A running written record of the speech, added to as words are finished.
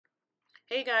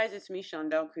Hey guys, it's me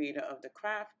Shondell, creator of the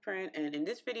craft print, and in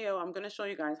this video I'm going to show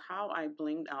you guys how I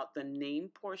blinged out the name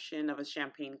portion of a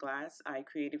champagne glass I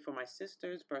created for my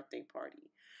sister's birthday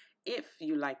party. If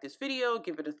you like this video,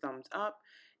 give it a thumbs up.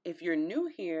 If you're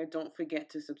new here, don't forget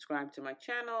to subscribe to my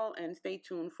channel and stay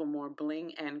tuned for more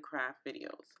bling and craft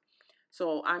videos.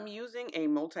 So I'm using a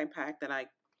multi-pack that I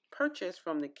purchased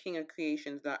from the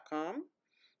kingofcreations.com.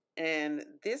 And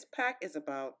this pack is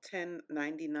about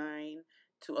 $10.99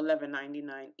 to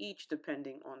 $11.99 each,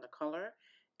 depending on the color.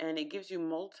 And it gives you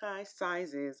multi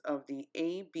sizes of the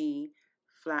AB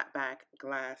flatback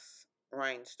glass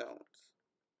rhinestones.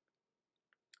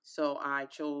 So I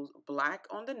chose black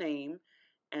on the name.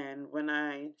 And when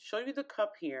I show you the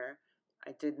cup here,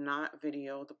 I did not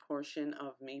video the portion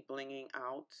of me blinging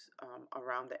out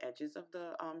around the edges of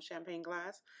the champagne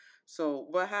glass. So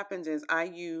what happens is I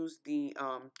use the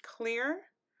clear,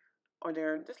 or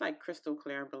they're just like crystal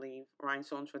clear, I believe,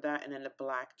 rhinestones for that, and then the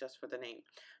black just for the name.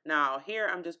 Now here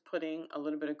I'm just putting a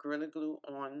little bit of Gorilla Glue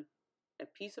on a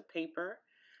piece of paper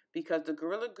because the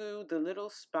Gorilla Glue, the little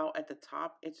spout at the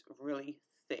top, it's really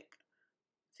thick.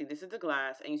 See, this is the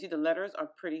glass, and you see the letters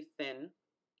are pretty thin.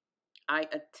 I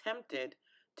attempted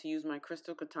to use my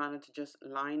crystal katana to just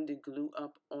line the glue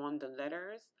up on the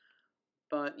letters,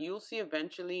 but you'll see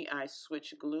eventually I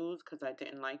switched glues because I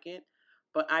didn't like it.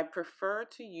 But I prefer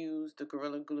to use the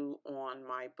Gorilla Glue on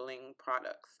my bling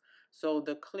products. So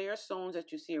the clear stones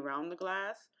that you see around the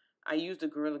glass, I use the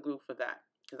Gorilla Glue for that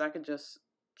because I could just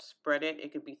spread it.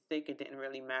 It could be thick. It didn't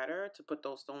really matter to put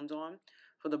those stones on.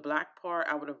 For the black part,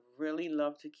 I would have really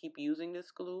loved to keep using this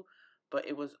glue, but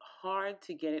it was hard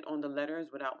to get it on the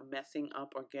letters without messing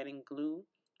up or getting glue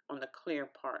on the clear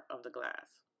part of the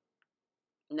glass.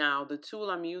 Now, the tool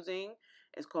I'm using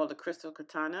is called the Crystal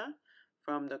Katana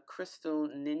from the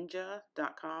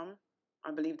crystalninja.com.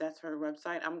 I believe that's her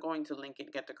website. I'm going to link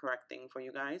it, get the correct thing for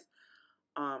you guys.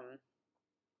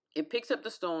 It picks up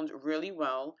the stones really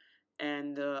well.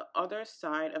 And the other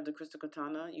side of the Crystal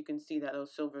Katana, you can see that little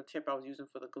silver tip I was using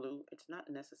for the glue. It's not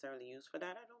necessarily used for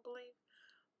that, I don't believe,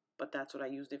 but that's what I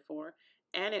used it for.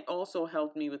 And it also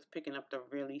helped me with picking up the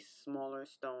really smaller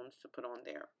stones to put on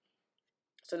there.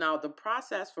 So now the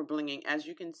process for blinging, as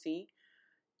you can see,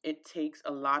 it takes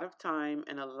a lot of time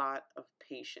and a lot of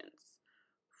patience.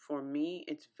 For me,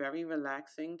 it's very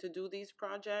relaxing to do these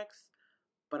projects,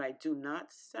 but I do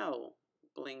not sell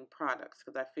bling products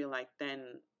because I feel like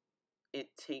then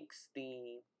it takes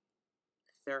the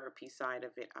therapy side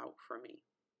of it out for me.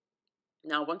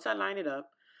 Now, once I line it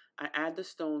up, I add the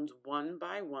stones one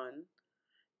by one,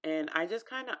 and I just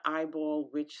kind of eyeball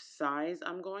which size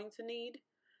I'm going to need.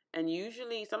 And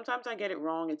usually, sometimes I get it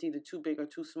wrong. It's either too big or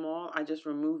too small. I just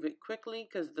remove it quickly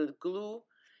because the glue,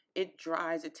 it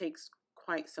dries. It takes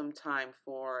quite some time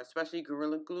for, especially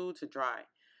Gorilla Glue, to dry.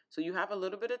 So you have a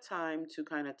little bit of time to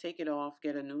kind of take it off,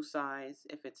 get a new size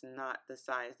if it's not the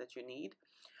size that you need.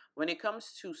 When it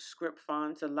comes to script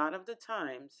fonts, a lot of the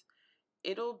times,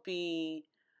 it'll be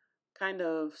kind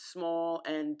of small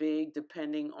and big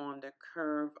depending on the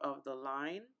curve of the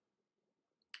line.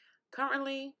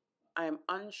 Currently, I am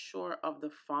unsure of the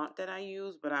font that I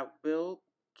use, but I will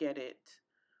get it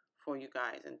for you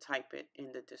guys and type it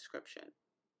in the description.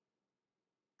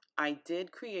 I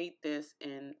did create this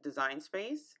in Design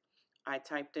Space. I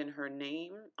typed in her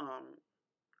name.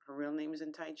 Her real name is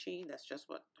in Tai Chi. That's just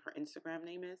what her Instagram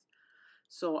name is.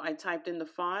 So I typed in the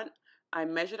font. I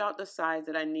measured out the size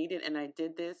that I needed, and I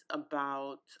did this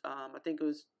about, I think it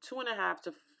was 2.5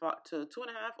 to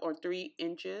 2.5 or 3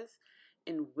 inches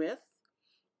in width.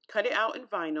 Cut it out in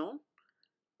vinyl,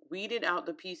 weeded out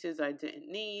the pieces I didn't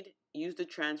need, used the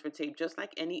transfer tape just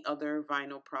like any other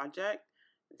vinyl project.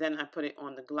 Then I put it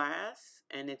on the glass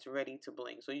and it's ready to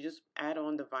bling. So you just add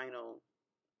on the vinyl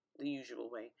the usual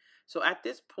way. So at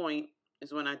this point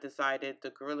is when I decided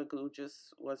the Gorilla Glue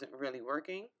just wasn't really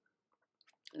working.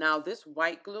 Now this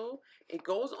white glue, it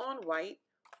goes on white,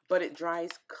 but it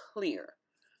dries clear.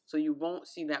 So you won't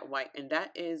see that white. And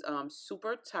that is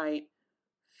super tight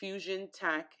Fusion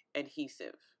Tack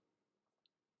adhesive.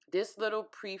 This little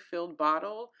pre-filled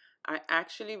bottle I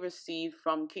actually received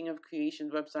from King of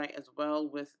Creations website as well,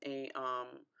 with a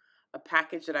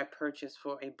package that I purchased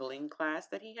for a bling class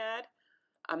that he had.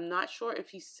 I'm not sure if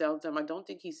he sells them. I don't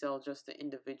think he sells just the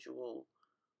individual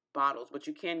bottles, but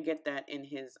you can get that in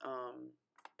his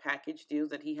package deals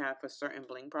that he had for certain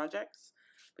bling projects.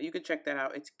 But you can check that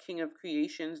out. It's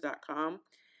kingofcreations.com.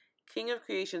 King of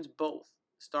Creations both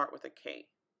start with a K.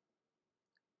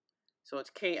 So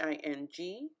it's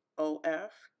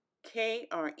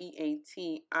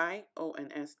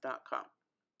KINGOFKREATIONS.com.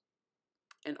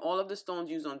 And all of the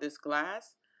stones used on this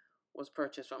glass was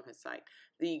purchased from his site.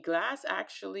 The glass,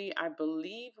 actually, I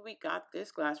believe we got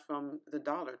this glass from the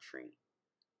Dollar Tree,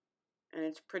 and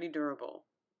it's pretty durable.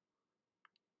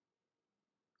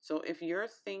 So if you're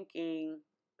thinking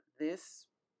this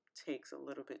takes a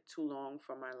little bit too long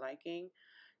for my liking,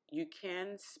 you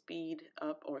can speed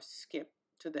up or skip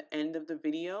to the end of the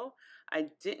video. I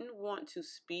didn't want to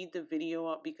speed the video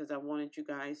up because I wanted you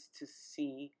guys to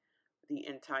see the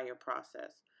entire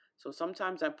process. So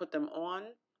sometimes I put them on,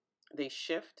 they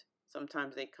shift,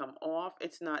 sometimes they come off.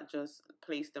 It's not just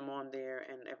place them on there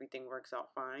and everything works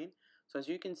out fine. So as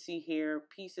you can see here,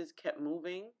 pieces kept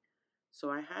moving. So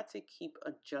I had to keep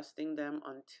adjusting them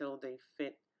until they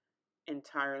fit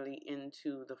entirely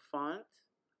into the font.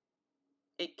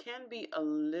 It can be a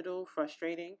little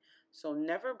frustrating, so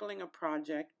never bling a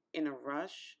project in a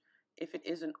rush. If it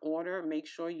is an order, make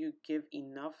sure you give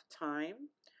enough time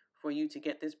for you to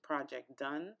get this project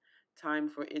done, time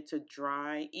for it to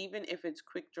dry. Even if it's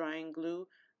quick drying glue,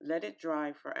 let it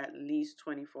dry for at least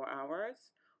 24 hours.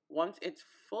 Once it's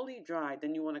fully dried,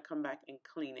 then you want to come back and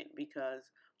clean it,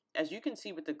 because as you can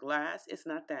see with the glass, it's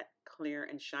not that clear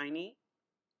and shiny.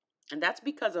 And that's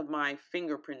because of my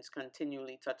fingerprints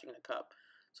continually touching the cup.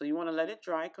 So you want to let it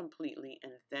dry completely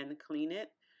and then clean it.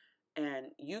 And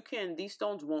you can, these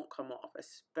stones won't come off,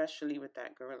 especially with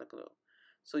that Gorilla Glue.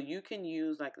 So you can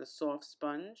use like the soft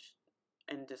sponge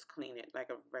and just clean it like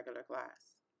a regular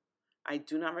glass. I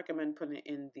do not recommend putting it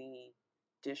in the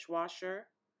dishwasher.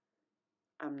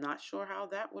 I'm not sure how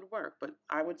that would work, but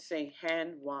I would say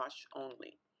hand wash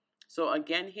only. So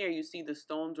again, here you see the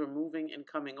stones were moving and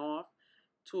coming off.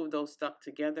 Two of those stuck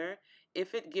together.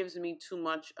 If it gives me too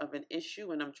much of an issue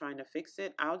when I'm trying to fix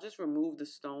it, I'll just remove the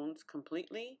stones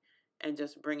completely and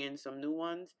just bring in some new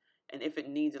ones. And if it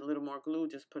needs a little more glue,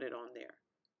 just put it on there.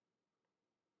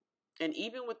 And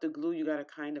even with the glue, you got to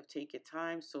kind of take your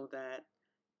time so that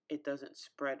it doesn't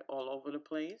spread all over the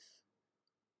place.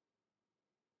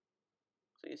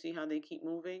 So you see how they keep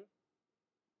moving?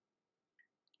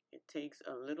 It takes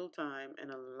a little time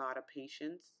and a lot of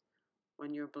patience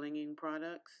when you're blinging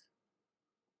products.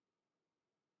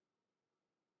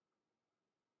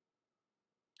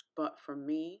 But for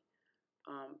me,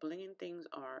 blinging things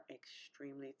are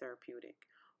extremely therapeutic.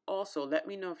 Also, let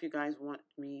me know if you guys want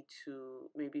me to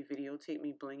maybe videotape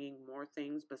me blinging more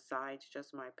things besides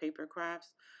just my paper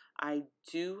crafts. I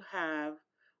do have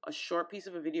a short piece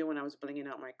of a video when I was blinging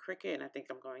out my Cricut, and I think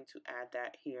I'm going to add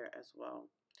that here as well.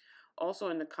 Also,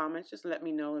 in the comments, just let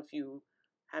me know if you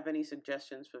have any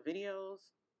suggestions for videos.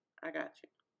 I got you.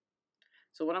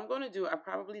 So what I'm going to do, I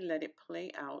probably let it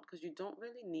play out because you don't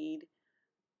really need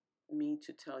me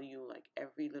to tell you like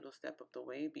every little step of the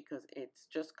way, because it's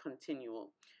just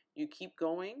continual. You keep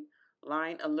going,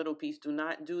 line a little piece. Do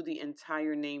not do the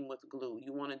entire name with glue.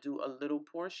 You want to do a little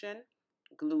portion,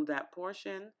 glue that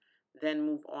portion, then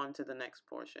move on to the next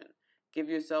portion. Give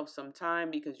yourself some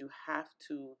time because you have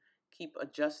to keep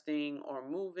adjusting or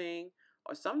moving,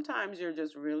 or sometimes you're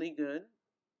just really good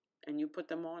and you put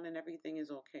them on and everything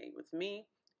is okay. With me,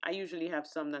 I usually have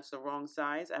some that's the wrong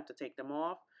size. I have to take them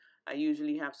off. I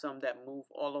usually have some that move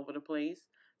all over the place.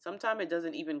 Sometimes it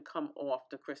doesn't even come off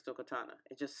the crystal katana.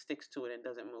 It just sticks to it and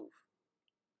doesn't move.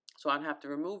 So I'd have to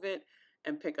remove it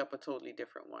and pick up a totally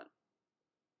different one.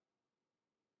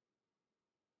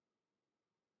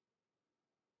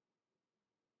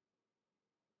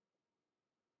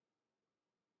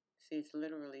 See, it's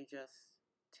literally just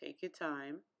take your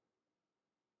time,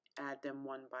 add them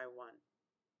one by one.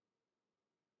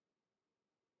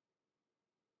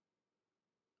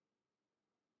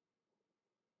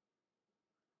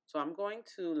 So I'm going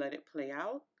to let it play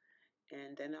out,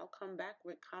 and then I'll come back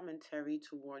with commentary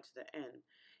towards the end.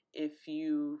 If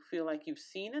you feel like you've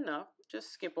seen enough,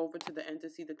 just skip over to the end to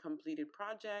see the completed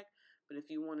project. But if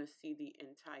you want to see the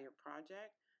entire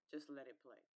project, just let it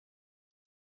play.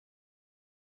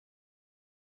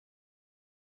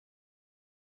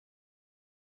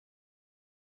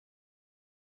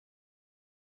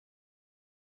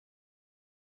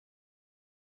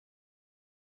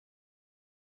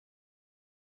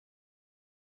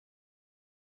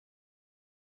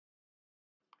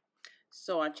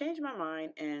 So I changed my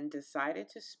mind and decided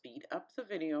to speed up the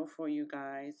video for you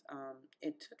guys.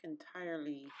 It took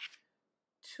entirely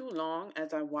too long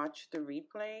as I watched the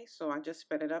replay, so I just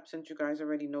sped it up since you guys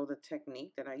already know the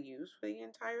technique that I use for the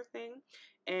entire thing.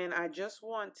 And I just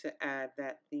want to add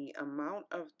that the amount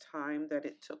of time that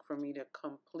it took for me to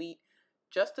complete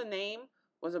just the name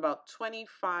was about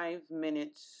 25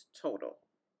 minutes total.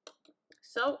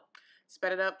 So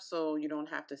sped it up so you don't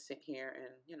have to sit here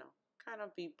and, kind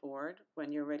of be bored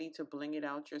when you're ready to bling it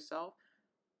out yourself.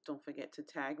 Don't forget to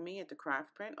tag me at the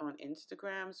Craft Print on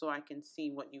Instagram so I can see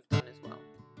what you've done as well.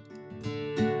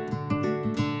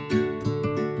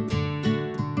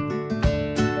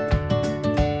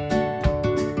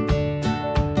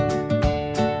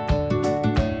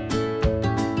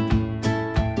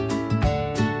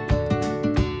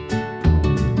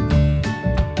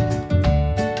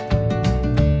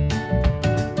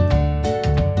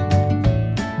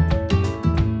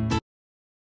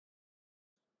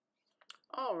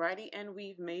 Alrighty, and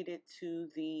we've made it to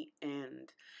the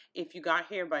end. If you got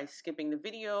here by skipping the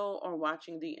video or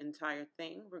watching the entire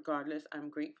thing, regardless, I'm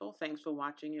grateful. Thanks for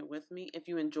watching it with me. If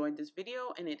you enjoyed this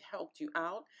video and it helped you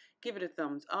out, give it a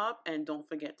thumbs up and don't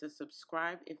forget to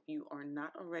subscribe if you are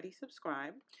not already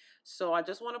subscribed. So I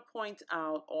just want to point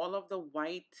out all of the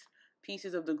white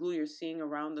pieces of the glue you're seeing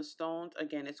around the stones.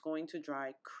 Again, it's going to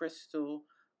dry crystal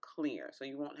clear, so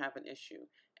you won't have an issue.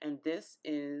 And this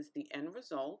is the end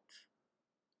result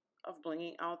of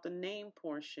blinging out the name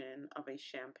portion of a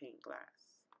champagne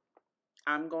glass.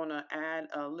 I'm going to add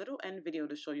a little end video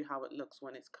to show you how it looks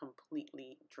when it's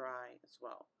completely dry as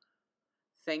well.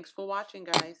 Thanks for watching,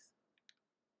 guys.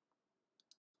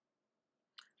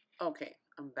 Okay,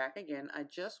 I'm back again. I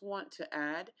just want to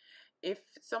add, if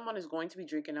someone is going to be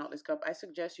drinking out this cup, I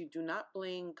suggest you do not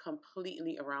bling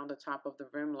completely around the top of the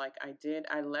rim like I did.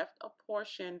 I left a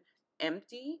portion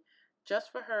empty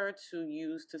just for her to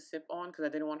use to sip on because I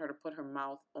didn't want her to put her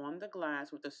mouth on the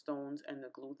glass with the stones and the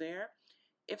glue there.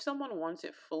 If someone wants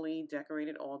it fully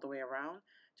decorated all the way around,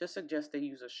 just suggest they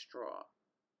use a straw.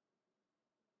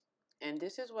 And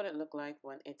this is what it looked like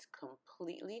when it's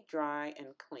completely dry and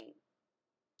clean.